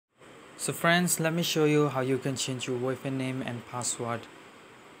So friends, let me show you how you can change your Wi-Fi name and password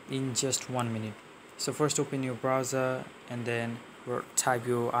in just 1 minute. So first open your browser and then type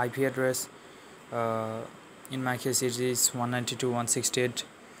your IP address. In my case it is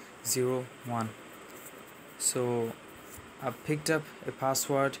 192.168.0.1. So I picked up a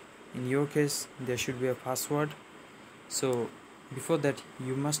password. In your case there should be a password. So before that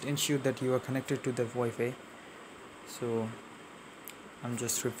you must ensure that you are connected to the Wi-Fi. So I'm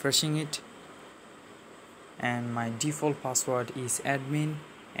just refreshing it, and my default password is admin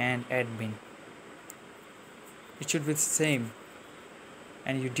and admin. It should be the same,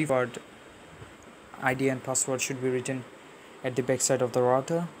 and your default ID and password should be written at the back side of the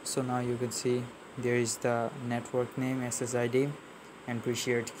router. So now you can see there is the network name, SSID, and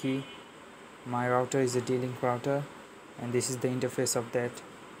pre-shared key. My router is a D-Link router, and this is the interface of that.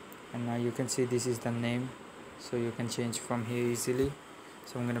 And now you can see this is the name, so you can change from here easily.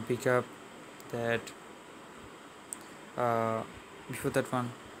 So I'm gonna pick up that. Before that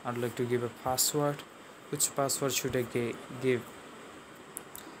one, I'd like to give a password. Which password should I give?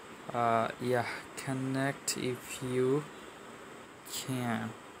 Yeah, Conect if you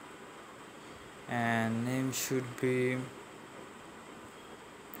can. And name should be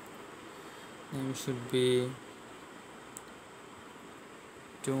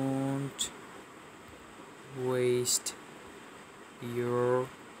don't waste your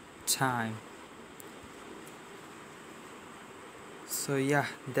time. So yeah,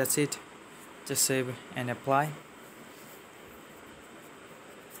 that's it. Just save and apply.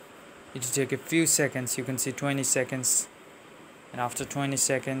 It will take a few seconds. You can see 20 seconds, and after 20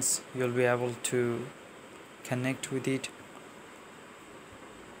 seconds you'll be able to connect with it.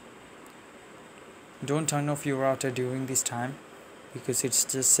 Don't turn off your router during this time because it's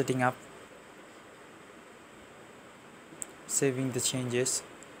just setting up, saving the changes.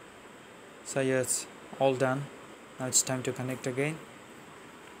 So yes, all done. Now it's time to connect again.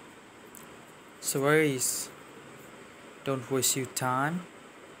 So where is don't waste your time?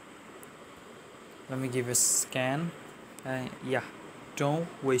 Let me give a scan. Yeah, don't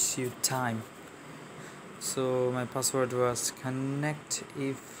waste your time. So my password was Conect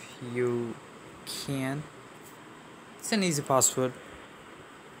if you can. It's an easy password,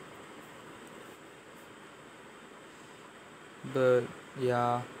 but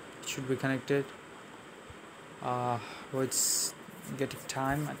yeah, it should be connected. It's getting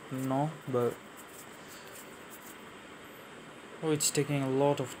time, I don't know, but it's taking a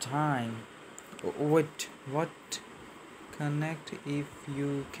lot of time. Wait, what? Connect if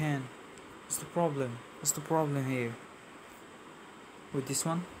you can. What's the problem? What's the problem here with this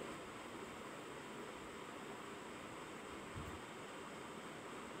one?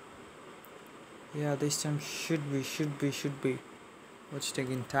 Yeah, this time should be. What's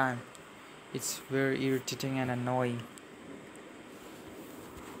taking time? It's very irritating and annoying.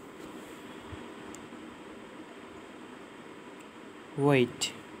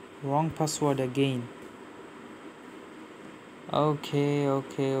 Wait, wrong password again. Okay.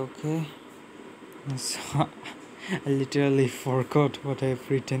 So I literally forgot what I've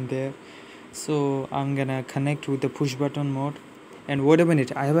written there. So I'm gonna connect with the push button mode. And wait a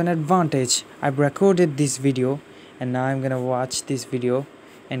minute, I have an advantage. I've recorded this video and now I'm gonna watch this video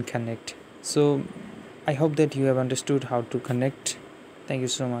and connect. So I hope that you have understood how to connect. Thank you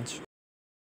so much.